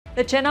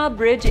The Chenab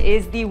Bridge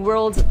is the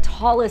world's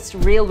tallest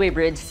railway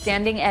bridge,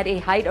 standing at a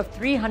height of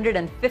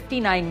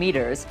 359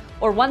 meters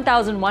or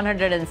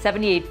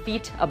 1,178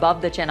 feet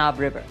above the Chenab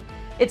River.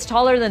 It's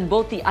taller than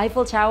both the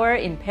Eiffel Tower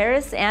in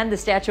Paris and the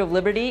Statue of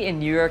Liberty in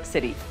New York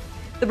City.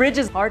 The bridge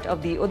is part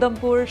of the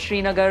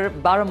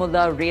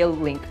Udhampur-Srinagar-Baramulla Rail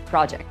Link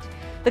project.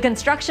 The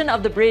construction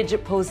of the bridge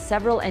posed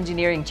several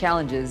engineering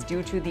challenges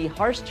due to the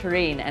harsh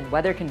terrain and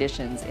weather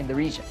conditions in the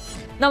region.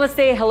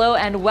 Namaste, hello,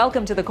 and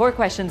welcome to the Core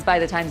Questions by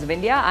the Times of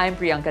India. I'm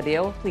Priyanka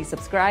Deo. Please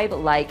subscribe,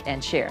 like,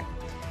 and share.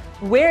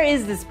 Where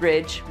is this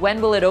bridge?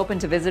 When will it open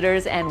to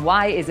visitors? And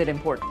why is it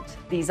important?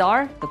 These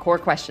are the Core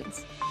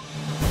Questions.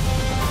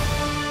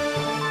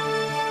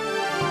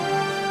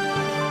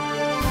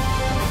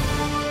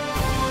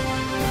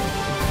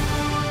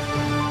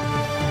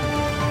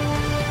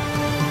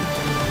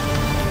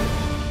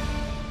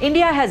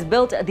 India has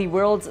built the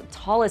world's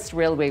tallest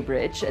railway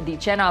bridge, the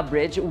Chenab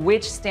Bridge,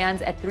 which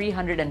stands at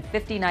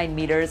 359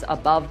 meters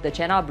above the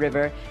Chenab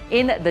River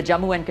in the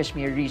Jammu and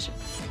Kashmir region.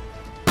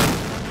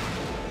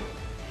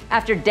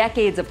 After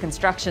decades of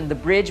construction, the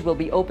bridge will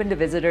be open to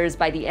visitors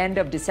by the end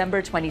of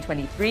December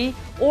 2023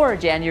 or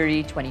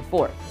January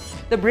 24.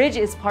 The bridge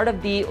is part of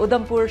the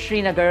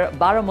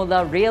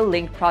Udhampur-Srinagar-Baramulla Rail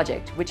Link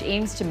project, which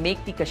aims to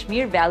make the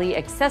Kashmir Valley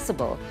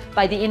accessible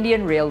by the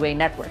Indian Railway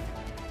network.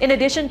 In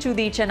addition to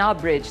the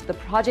Chenab Bridge, the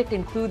project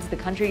includes the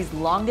country's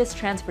longest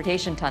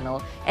transportation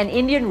tunnel and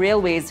Indian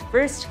Railway's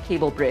first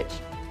cable bridge.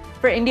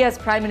 For India's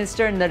Prime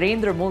Minister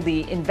Narendra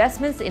Modi,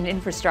 investments in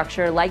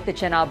infrastructure like the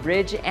Chenab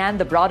Bridge and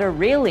the broader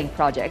Rail Link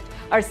project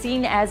are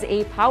seen as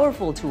a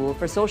powerful tool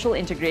for social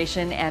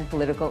integration and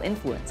political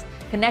influence,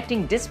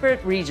 connecting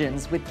disparate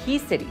regions with key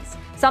cities,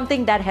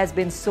 something that has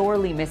been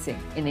sorely missing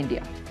in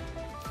India.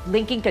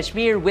 Linking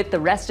Kashmir with the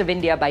rest of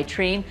India by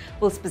train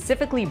will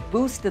specifically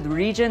boost the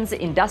region's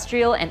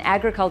industrial and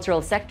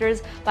agricultural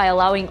sectors by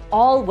allowing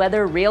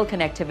all-weather rail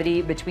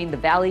connectivity between the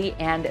valley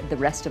and the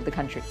rest of the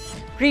country.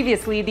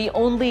 Previously, the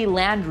only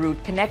land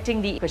route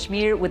connecting the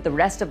Kashmir with the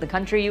rest of the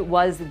country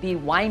was the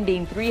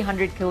winding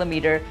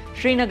 300-kilometer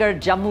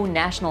Srinagar-Jammu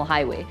National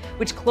Highway,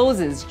 which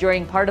closes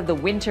during part of the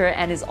winter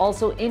and is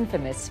also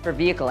infamous for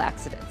vehicle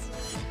accidents.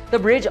 The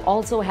bridge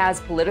also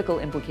has political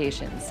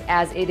implications,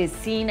 as it is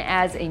seen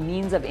as a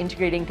means of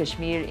integrating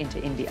Kashmir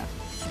into India.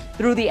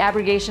 Through the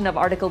abrogation of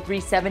Article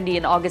 370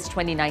 in August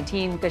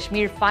 2019,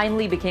 Kashmir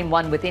finally became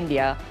one with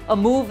India, a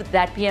move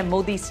that PM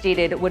Modi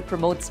stated would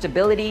promote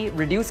stability,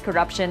 reduce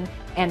corruption,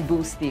 and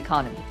boost the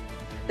economy.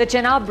 The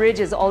Chenab Bridge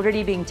is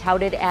already being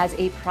touted as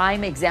a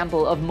prime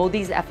example of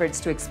Modi's efforts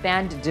to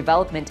expand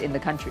development in the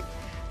country.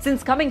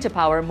 Since coming to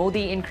power,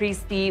 Modi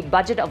increased the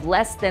budget of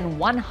less than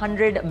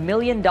 $100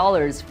 million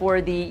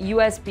for the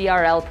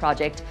USPRL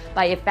project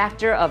by a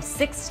factor of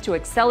 6 to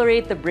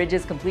accelerate the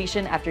bridge's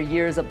completion after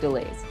years of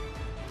delays.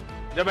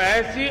 जब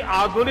ऐसी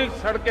आधुनिक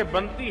सड़कें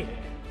बनती हैं,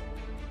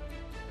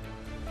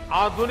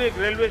 आधुनिक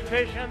railway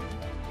station,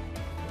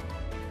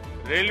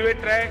 railway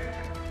track,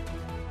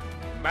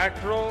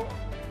 metro,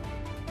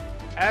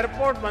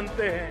 airport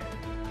बनते हैं,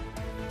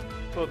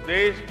 तो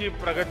देश की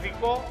प्रगति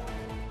को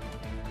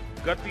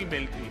गति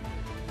मिलती है.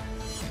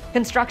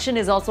 Construction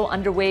is also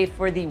underway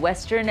for the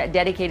Western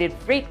Dedicated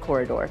Freight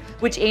Corridor,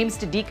 which aims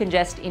to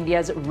decongest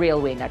India's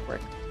railway network.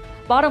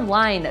 Bottom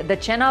line, the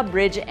Chenab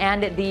Bridge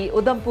and the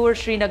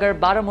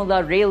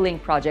Udhampur-Srinagar-Baramulla Rail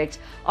Link project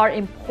are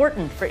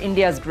important for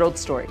India's growth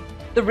story.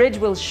 The bridge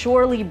will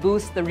surely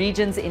boost the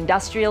region's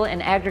industrial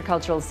and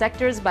agricultural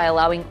sectors by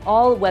allowing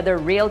all-weather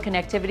rail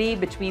connectivity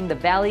between the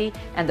valley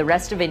and the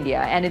rest of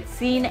India, and it's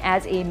seen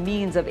as a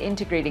means of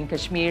integrating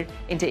Kashmir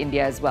into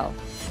India as well.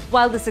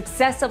 While the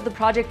success of the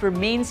project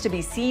remains to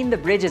be seen, the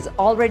bridge is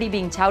already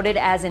being touted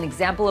as an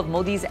example of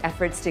Modi's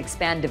efforts to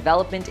expand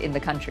development in the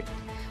country.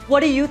 What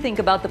do you think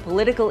about the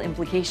political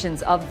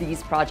implications of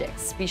these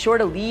projects? Be sure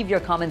to leave your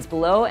comments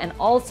below, and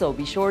also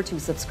be sure to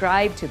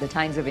subscribe to the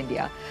Times of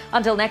India.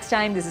 Until next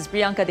time, this is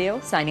Priyanka Deo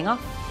signing off.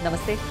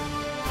 Namaste.